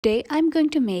Today I'm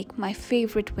going to make my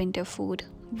favorite winter food,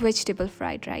 vegetable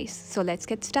fried rice. So let's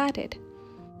get started.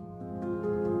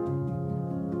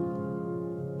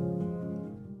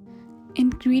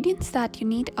 Ingredients that you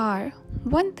need are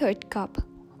 1/3 cup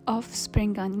of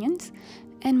spring onions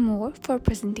and more for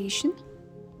presentation,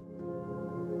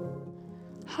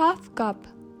 1/2 cup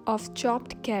of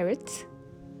chopped carrots,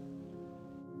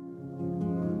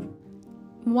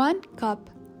 1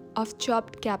 cup of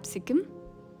chopped capsicum,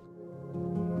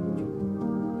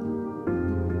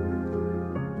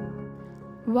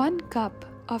 1 cup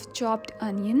of chopped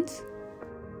onions,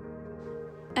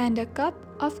 and a cup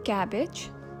of cabbage.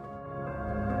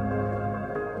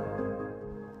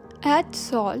 Add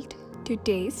salt to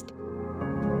taste,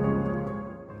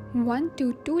 1 to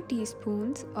 2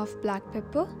 teaspoons of black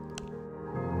pepper,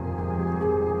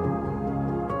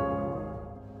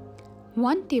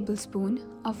 1 tablespoon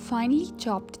of finely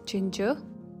chopped ginger,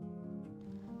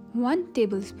 1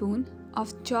 tablespoon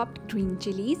of chopped green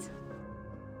chillies,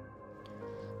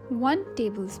 1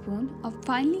 tablespoon of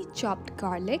finely chopped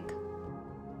garlic,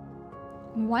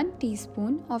 1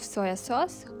 teaspoon of soya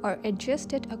sauce or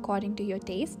adjust it according to your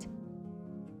taste,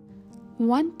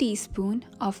 1 teaspoon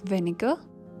of vinegar,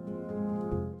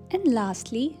 and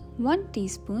lastly 1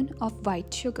 teaspoon of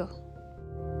white sugar.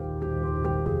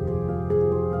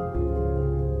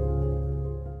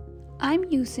 I'm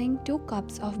using 2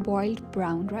 cups of boiled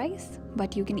brown rice,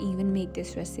 but you can even make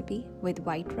this recipe with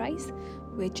white rice.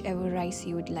 Whichever rice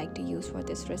you would like to use for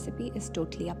this recipe is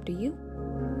totally up to you.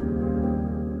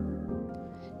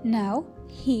 Now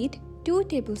heat 2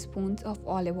 tablespoons of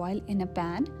olive oil in a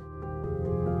pan.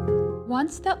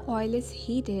 Once the oil is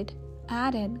heated,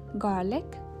 add in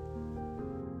garlic.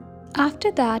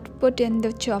 After that, put in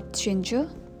the chopped ginger.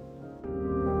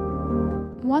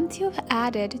 Once you've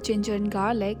added ginger and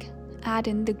garlic, add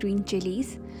in the green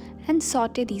chilies and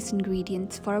saute these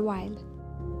ingredients for a while.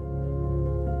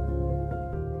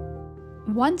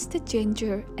 Once the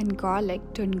ginger and garlic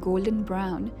turn golden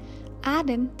brown, add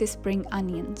in the spring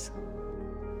onions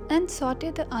and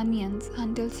saute the onions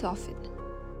until softened.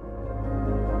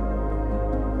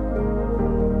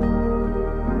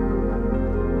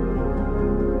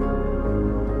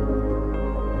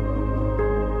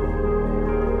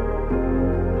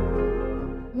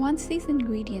 Once these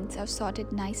ingredients are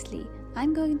sauteed nicely,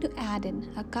 I'm going to add in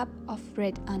a cup of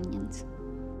red onions.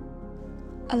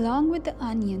 Along with the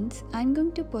onions, I'm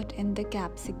going to put in the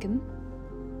capsicum.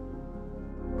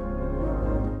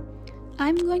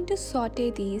 I'm going to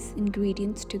saute these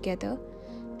ingredients together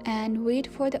and wait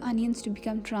for the onions to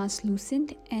become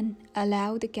translucent and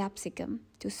allow the capsicum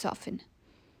to soften.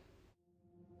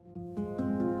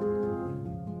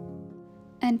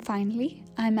 And finally,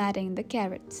 I'm adding the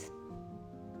carrots.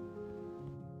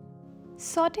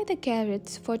 Saute the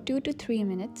carrots for 2 to 3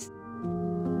 minutes.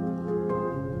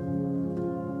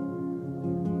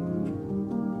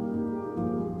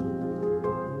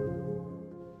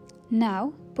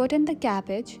 Now put in the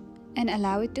cabbage and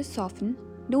allow it to soften.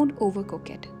 Don't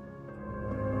overcook it.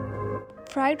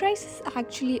 Fried rice is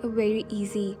actually a very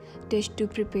easy dish to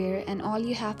prepare, and all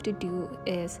you have to do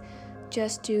is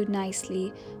just to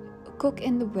nicely cook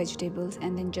in the vegetables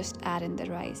and then just add in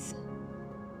the rice.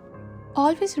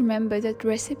 Always remember that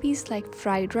recipes like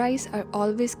fried rice are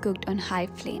always cooked on high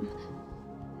flame.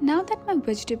 Now that my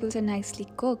vegetables are nicely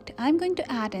cooked, I'm going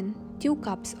to add in 2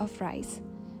 cups of rice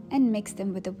and mix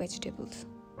them with the vegetables.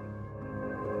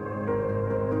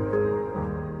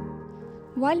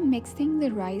 While mixing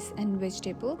the rice and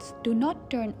vegetables, do not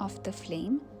turn off the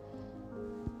flame.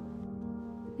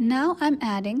 Now I'm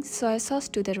adding soy sauce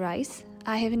to the rice.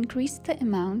 I have increased the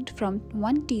amount from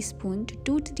 1 teaspoon to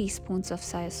 2 teaspoons of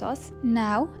soya sauce.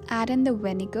 Now add in the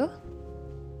vinegar.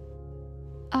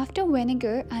 After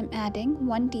vinegar, I'm adding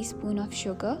 1 teaspoon of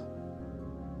sugar.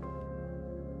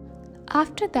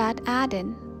 After that, add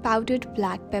in powdered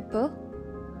black pepper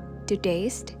to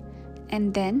taste,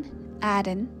 and then add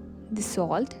in the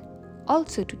salt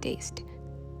also to taste.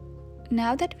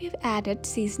 Now that we've added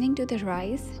seasoning to the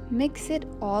rice, mix it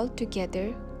all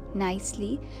together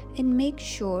nicely and make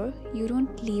sure you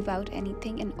don't leave out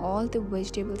anything and all the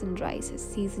vegetables and rice is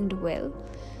seasoned well,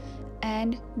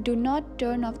 and do not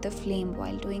turn off the flame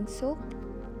while doing so.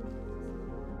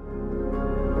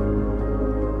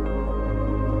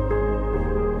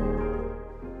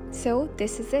 So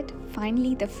this is it.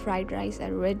 Finally, the fried rice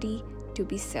are ready to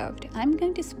be served. I'm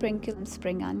going to sprinkle some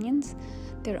spring onions.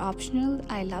 They're optional.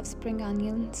 I love spring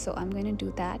onions, so I'm going to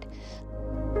do that.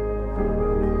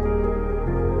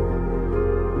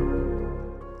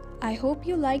 I hope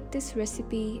you liked this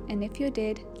recipe, and if you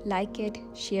did, like it,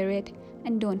 share it,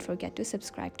 and don't forget to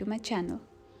subscribe to my channel.